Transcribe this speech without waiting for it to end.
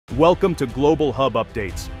Welcome to Global Hub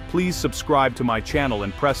Updates. Please subscribe to my channel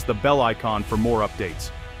and press the bell icon for more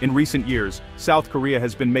updates. In recent years, South Korea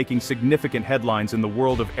has been making significant headlines in the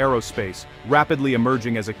world of aerospace, rapidly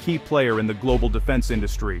emerging as a key player in the global defense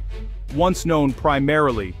industry. Once known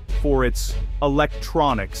primarily for its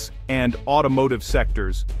electronics and automotive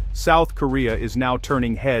sectors, South Korea is now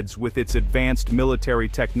turning heads with its advanced military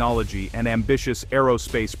technology and ambitious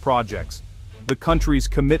aerospace projects. The country's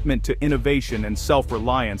commitment to innovation and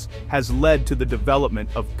self-reliance has led to the development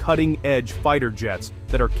of cutting-edge fighter jets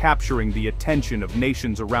that are capturing the attention of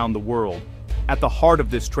nations around the world. At the heart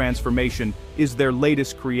of this transformation is their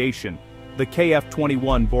latest creation, the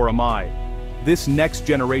KF-21 Boramae. This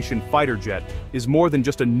next-generation fighter jet is more than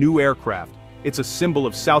just a new aircraft. It's a symbol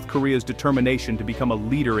of South Korea's determination to become a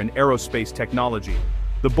leader in aerospace technology.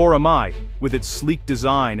 The Boramae, with its sleek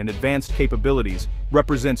design and advanced capabilities,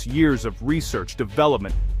 represents years of research,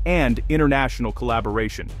 development, and international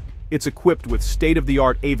collaboration. It's equipped with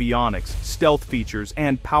state-of-the-art avionics, stealth features,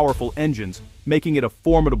 and powerful engines, making it a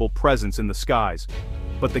formidable presence in the skies.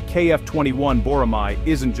 But the KF-21 Boramae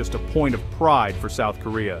isn't just a point of pride for South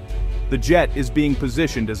Korea. The jet is being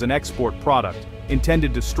positioned as an export product,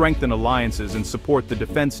 intended to strengthen alliances and support the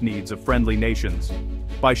defense needs of friendly nations.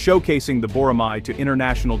 By showcasing the Boramae to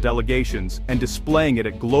international delegations and displaying it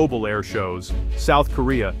at global air shows, South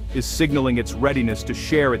Korea is signaling its readiness to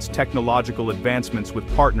share its technological advancements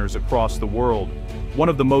with partners across the world. One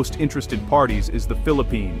of the most interested parties is the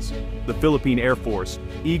Philippines. The Philippine Air Force,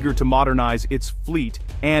 eager to modernize its fleet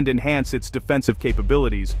and enhance its defensive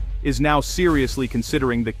capabilities, is now seriously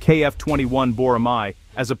considering the KF-21 Boramae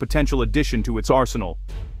as a potential addition to its arsenal.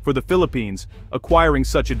 For the Philippines, acquiring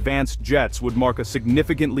such advanced jets would mark a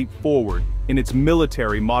significant leap forward in its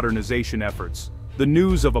military modernization efforts. The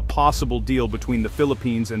news of a possible deal between the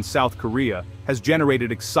Philippines and South Korea has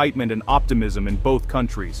generated excitement and optimism in both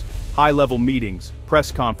countries. High-level meetings,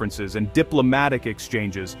 press conferences, and diplomatic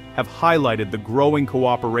exchanges have highlighted the growing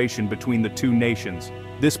cooperation between the two nations.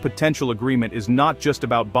 This potential agreement is not just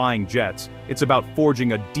about buying jets, it's about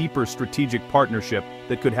forging a deeper strategic partnership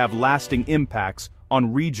that could have lasting impacts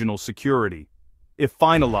on regional security. If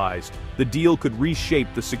finalized, the deal could reshape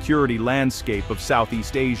the security landscape of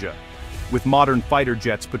Southeast Asia. With modern fighter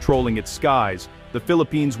jets patrolling its skies, the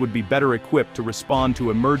Philippines would be better equipped to respond to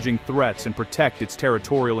emerging threats and protect its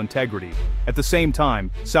territorial integrity. At the same time,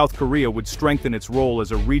 South Korea would strengthen its role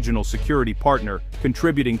as a regional security partner,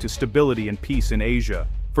 contributing to stability and peace in Asia.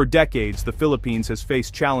 For decades, the Philippines has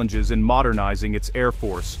faced challenges in modernizing its air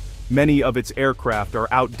force. Many of its aircraft are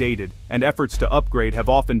outdated, and efforts to upgrade have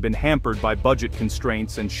often been hampered by budget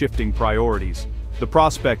constraints and shifting priorities. The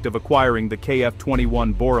prospect of acquiring the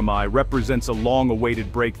KF-21 Boramae represents a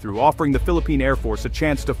long-awaited breakthrough, offering the Philippine Air Force a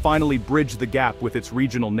chance to finally bridge the gap with its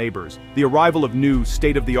regional neighbors. The arrival of new,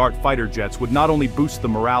 state-of-the-art fighter jets would not only boost the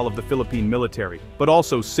morale of the Philippine military, but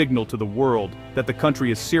also signal to the world that the country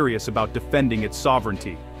is serious about defending its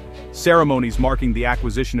sovereignty. Ceremonies marking the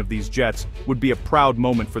acquisition of these jets would be a proud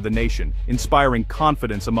moment for the nation, inspiring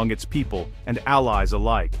confidence among its people and allies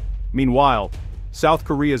alike. Meanwhile, South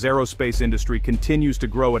Korea's aerospace industry continues to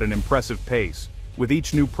grow at an impressive pace. With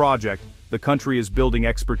each new project, the country is building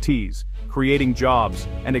expertise, creating jobs,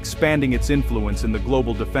 and expanding its influence in the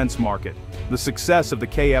global defense market. The success of the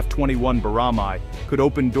KF-21 Boramae could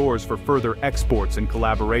open doors for further exports and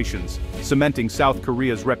collaborations, cementing South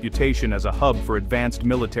Korea's reputation as a hub for advanced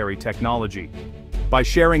military technology. By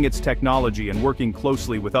sharing its technology and working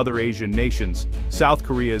closely with other Asian nations, South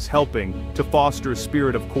Korea is helping to foster a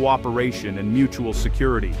spirit of cooperation and mutual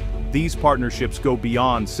security. These partnerships go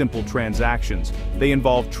beyond simple transactions. They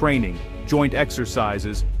involve training, joint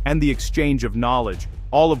exercises, and the exchange of knowledge,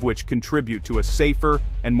 all of which contribute to a safer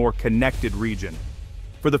and more connected region.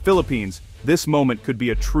 For the Philippines, this moment could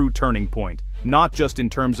be a true turning point, not just in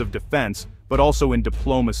terms of defense, but also in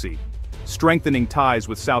diplomacy. Strengthening ties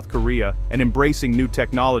with South Korea and embracing new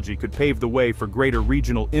technology could pave the way for greater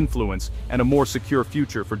regional influence and a more secure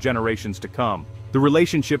future for generations to come. The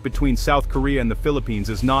relationship between South Korea and the Philippines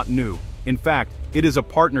is not new. In fact, it is a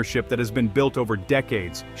partnership that has been built over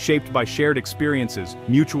decades, shaped by shared experiences,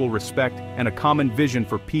 mutual respect, and a common vision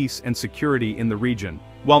for peace and security in the region.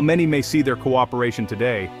 While many may see their cooperation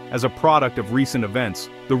today as a product of recent events,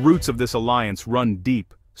 the roots of this alliance run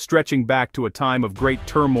deep, stretching back to a time of great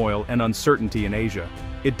turmoil and uncertainty in Asia.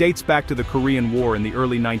 It dates back to the Korean War in the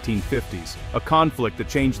early 1950s, a conflict that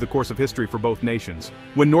changed the course of history for both nations.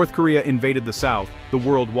 When North Korea invaded the South, the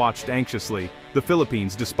world watched anxiously. The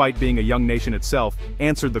Philippines, despite being a young nation itself,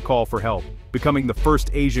 answered the call for help, becoming the first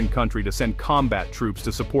Asian country to send combat troops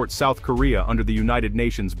to support South Korea under the United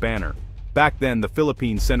Nations banner. Back then, the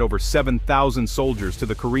Philippines sent over 7,000 soldiers to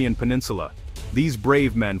the Korean peninsula. These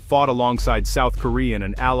brave men fought alongside South Korean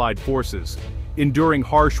and Allied forces, enduring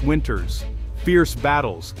harsh winters, fierce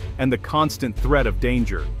battles, and the constant threat of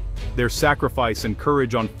danger. Their sacrifice and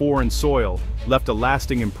courage on foreign soil left a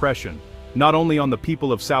lasting impression, not only on the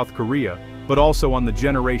people of South Korea, but also on the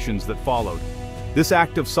generations that followed. This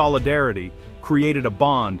act of solidarity created a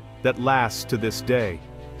bond that lasts to this day.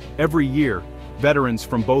 Every year, veterans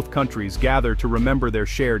from both countries gather to remember their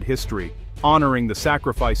shared history, honoring the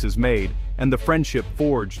sacrifices made and the friendship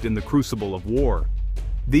forged in the crucible of war.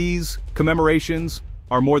 These commemorations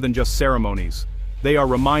are more than just ceremonies. They are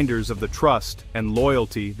reminders of the trust and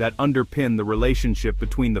loyalty that underpin the relationship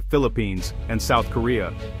between the Philippines and South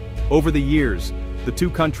Korea. Over the years, the two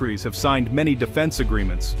countries have signed many defense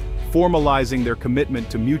agreements, formalizing their commitment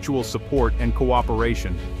to mutual support and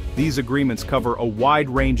cooperation. These agreements cover a wide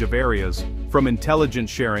range of areas, from intelligence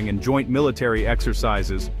sharing and joint military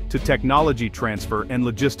exercises to technology transfer and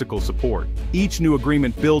logistical support. Each new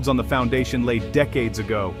agreement builds on the foundation laid decades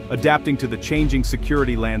ago, adapting to the changing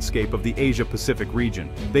security landscape of the Asia-Pacific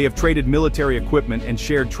region. They have traded military equipment and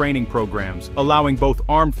shared training programs, allowing both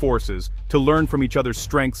armed forces to learn from each other's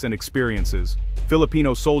strengths and experiences.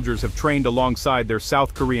 Filipino soldiers have trained alongside their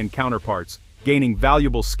South Korean counterparts, gaining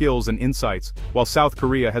valuable skills and insights, while South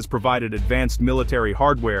Korea has provided advanced military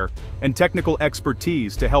hardware and technical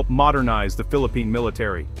expertise to help modernize the Philippine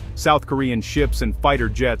military. South Korean ships and fighter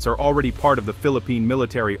jets are already part of the Philippine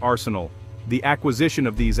military arsenal. The acquisition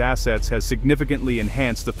of these assets has significantly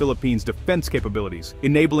enhanced the Philippines' defense capabilities,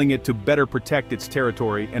 enabling it to better protect its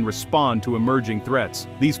territory and respond to emerging threats.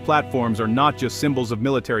 These platforms are not just symbols of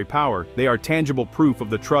military power, they are tangible proof of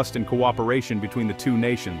the trust and cooperation between the two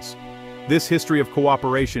nations. This history of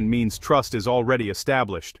cooperation means trust is already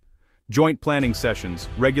established. Joint planning sessions,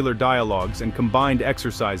 regular dialogues, and combined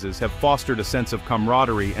exercises have fostered a sense of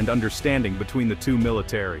camaraderie and understanding between the two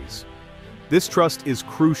militaries. This trust is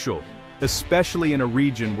crucial, especially in a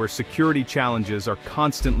region where security challenges are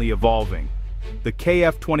constantly evolving. The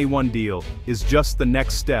KF-21 deal is just the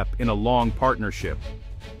next step in a long partnership.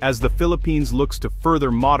 As the Philippines looks to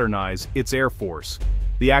further modernize its air force,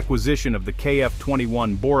 the acquisition of the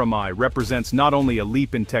KF-21 Boramae represents not only a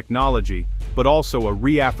leap in technology, but also a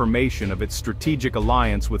reaffirmation of its strategic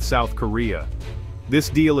alliance with South Korea. This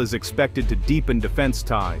deal is expected to deepen defense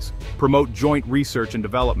ties, promote joint research and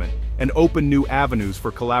development, and open new avenues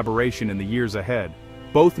for collaboration in the years ahead.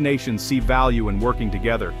 Both nations see value in working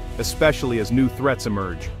together, especially as new threats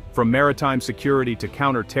emerge. From maritime security to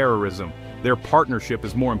counter-terrorism, their partnership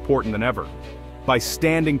is more important than ever. By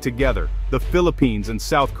standing together, the Philippines and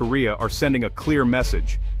South Korea are sending a clear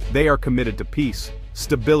message. They are committed to peace,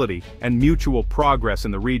 stability, and mutual progress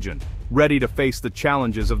in the region, ready to face the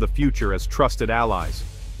challenges of the future as trusted allies.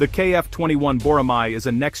 The KF-21 Boramae is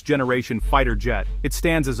a next-generation fighter jet. It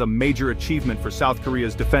stands as a major achievement for South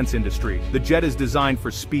Korea's defense industry. The jet is designed for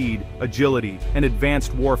speed, agility, and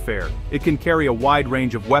advanced warfare. It can carry a wide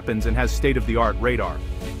range of weapons and has state-of-the-art radar.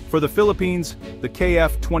 For the Philippines, the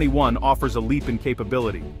KF-21 offers a leap in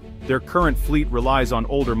capability. Their current fleet relies on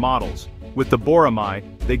older models. With the Boramae,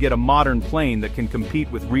 they get a modern plane that can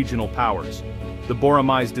compete with regional powers. The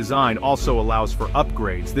Boramae's design also allows for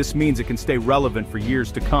upgrades. This means it can stay relevant for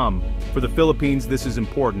years to come. For the Philippines, this is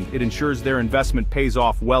important. It ensures their investment pays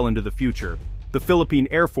off well into the future. The Philippine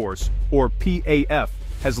Air Force, or PAF,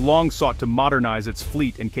 has long sought to modernize its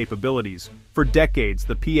fleet and capabilities. For decades,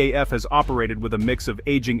 the PAF has operated with a mix of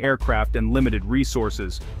aging aircraft and limited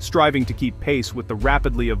resources, striving to keep pace with the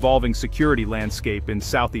rapidly evolving security landscape in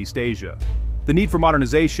Southeast Asia. The need for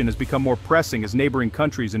modernization has become more pressing as neighboring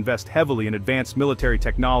countries invest heavily in advanced military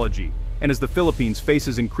technology, and as the Philippines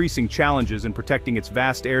faces increasing challenges in protecting its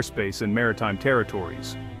vast airspace and maritime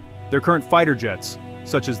territories. Their current fighter jets,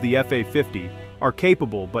 such as the F-50, are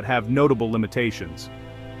capable but have notable limitations.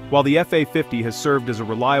 While the F-50 has served as a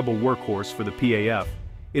reliable workhorse for the PAF,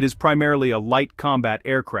 it is primarily a light combat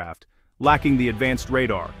aircraft, lacking the advanced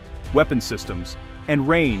radar, weapon systems, and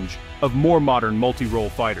range of more modern multi-role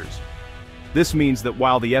fighters. This means that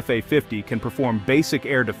while the F-50 can perform basic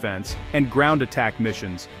air defense and ground attack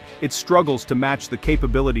missions, it struggles to match the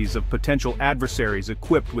capabilities of potential adversaries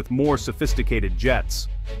equipped with more sophisticated jets.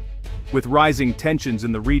 With rising tensions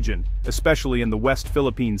in the region, especially in the West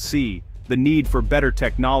Philippine Sea, the need for better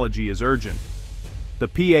technology is urgent. The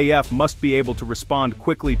PAF must be able to respond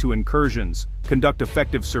quickly to incursions, conduct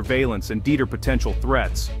effective surveillance, and deter potential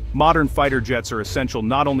threats. Modern fighter jets are essential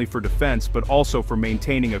not only for defense but also for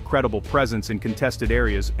maintaining a credible presence in contested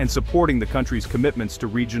areas and supporting the country's commitments to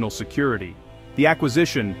regional security. The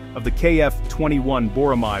acquisition of the KF-21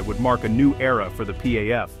 Boramae would mark a new era for the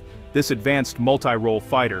PAF. This advanced multi-role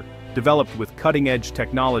fighter, developed with cutting-edge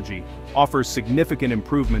technology, offers significant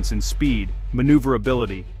improvements in speed,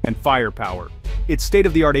 maneuverability, and firepower. Its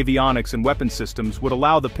state-of-the-art avionics and weapon systems would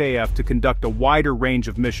allow the KF to conduct a wider range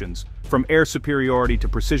of missions, from air superiority to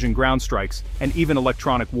precision ground strikes, and even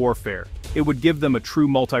electronic warfare. It would give them a true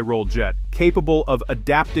multi-role jet, capable of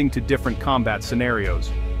adapting to different combat scenarios.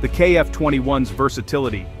 The KF-21's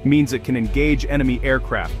versatility means it can engage enemy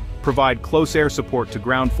aircraft, provide close air support to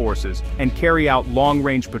ground forces, and carry out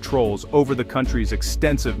long-range patrols over the country's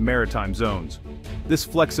extensive maritime zones. This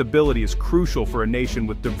flexibility is crucial for a nation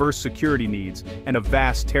with diverse security needs and a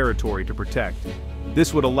vast territory to protect.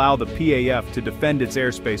 This would allow the PAF to defend its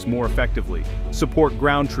airspace more effectively, support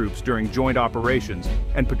ground troops during joint operations,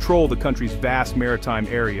 and patrol the country's vast maritime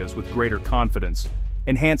areas with greater confidence.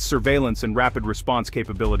 Enhanced surveillance and rapid response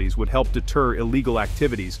capabilities would help deter illegal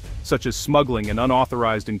activities, such as smuggling and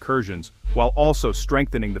unauthorized incursions, while also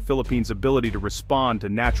strengthening the Philippines' ability to respond to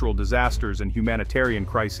natural disasters and humanitarian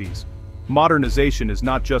crises. Modernization is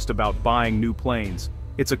not just about buying new planes.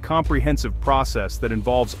 It's a comprehensive process that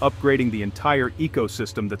involves upgrading the entire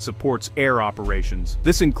ecosystem that supports air operations.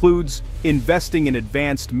 This includes investing in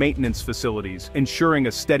advanced maintenance facilities, ensuring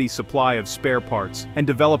a steady supply of spare parts, and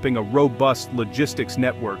developing a robust logistics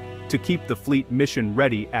network to keep the fleet mission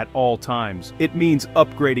ready at all times. It means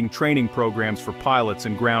upgrading training programs for pilots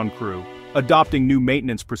and ground crew, adopting new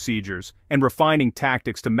maintenance procedures, and refining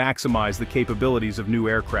tactics to maximize the capabilities of new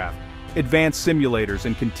aircraft. Advanced simulators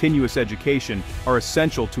and continuous education are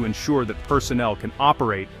essential to ensure that personnel can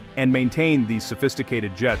operate and maintain these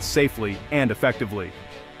sophisticated jets safely and effectively.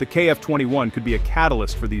 The KF-21 could be a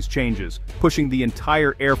catalyst for these changes, pushing the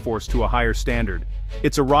entire Air Force to a higher standard.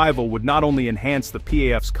 Its arrival would not only enhance the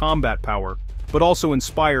PAF's combat power, but also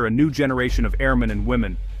inspire a new generation of airmen and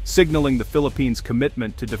women, signaling the Philippines'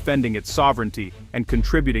 commitment to defending its sovereignty and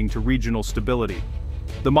contributing to regional stability.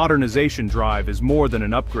 The modernization drive is more than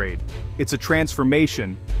an upgrade. It's a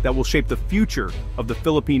transformation that will shape the future of the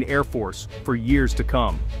Philippine Air Force for years to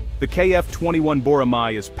come. The KF-21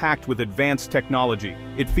 Boramae is packed with advanced technology.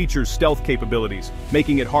 It features stealth capabilities,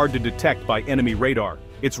 making it hard to detect by enemy radar.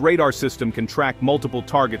 Its radar system can track multiple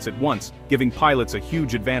targets at once, giving pilots a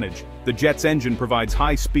huge advantage. The jet's engine provides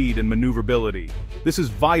high speed and maneuverability. This is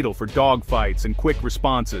vital for dogfights and quick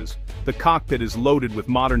responses. The cockpit is loaded with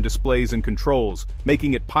modern displays and controls,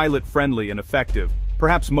 making it pilot-friendly and effective.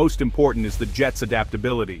 Perhaps most important is the jet's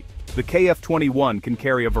adaptability. The KF-21 can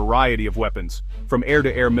carry a variety of weapons, from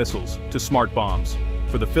air-to-air missiles to smart bombs.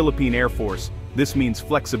 For the Philippine Air Force, this means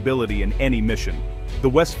flexibility in any mission. The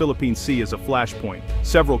West Philippine Sea is a flashpoint.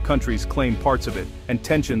 Several countries claim parts of it, and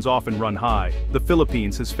tensions often run high. The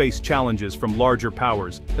Philippines has faced challenges from larger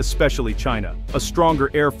powers, especially China. A stronger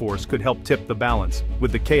air force could help tip the balance.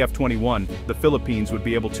 With the KF-21, the Philippines would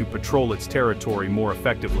be able to patrol its territory more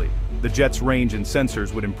effectively. The jet's range and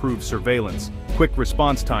sensors would improve surveillance. Quick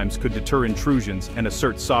response times could deter intrusions and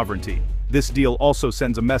assert sovereignty. This deal also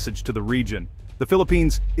sends a message to the region. The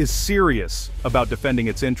Philippines is serious about defending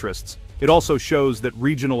its interests. It also shows that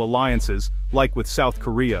regional alliances, like with South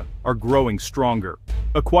Korea, are growing stronger.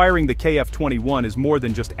 Acquiring the KF-21 is more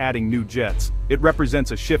than just adding new jets. It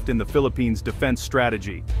represents a shift in the Philippines' defense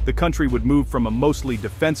strategy. The country would move from a mostly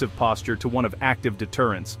defensive posture to one of active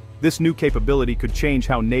deterrence. This new capability could change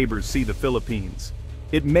how neighbors see the Philippines.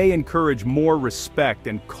 It may encourage more respect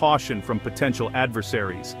and caution from potential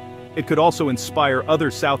adversaries. It could also inspire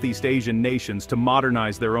other Southeast Asian nations to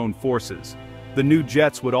modernize their own forces. The new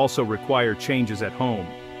jets would also require changes at home.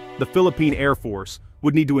 The Philippine Air Force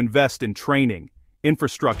would need to invest in training,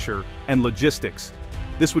 infrastructure, and logistics.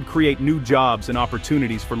 This would create new jobs and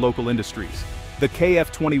opportunities for local industries. The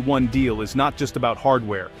KF-21 deal is not just about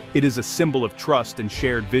hardware, it is a symbol of trust and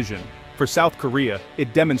shared vision. For South Korea,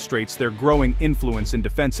 it demonstrates their growing influence in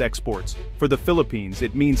defense exports. For the Philippines,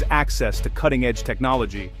 it means access to cutting-edge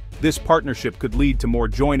technology. This partnership could lead to more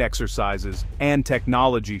joint exercises and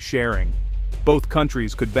technology sharing. Both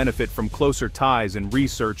countries could benefit from closer ties in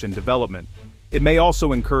research and development. It may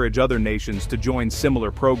also encourage other nations to join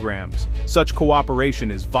similar programs. Such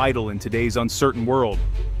cooperation is vital in today's uncertain world.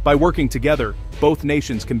 By working together, both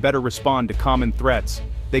nations can better respond to common threats.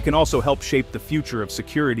 They can also help shape the future of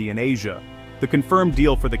security in Asia. The confirmed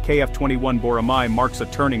deal for the KF-21 Boramae marks a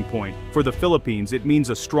turning point. For the Philippines, it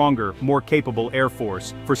means a stronger, more capable air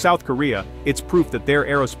force. For South Korea, it's proof that their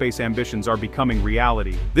aerospace ambitions are becoming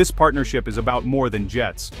reality. This partnership is about more than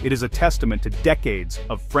jets. It is a testament to decades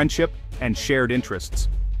of friendship and shared interests.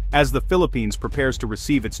 As the Philippines prepares to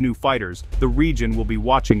receive its new fighters, the region will be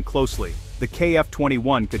watching closely. The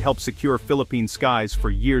KF-21 could help secure Philippine skies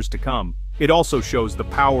for years to come. It also shows the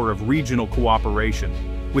power of regional cooperation.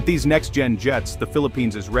 With these next-gen jets, the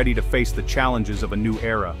Philippines is ready to face the challenges of a new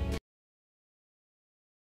era.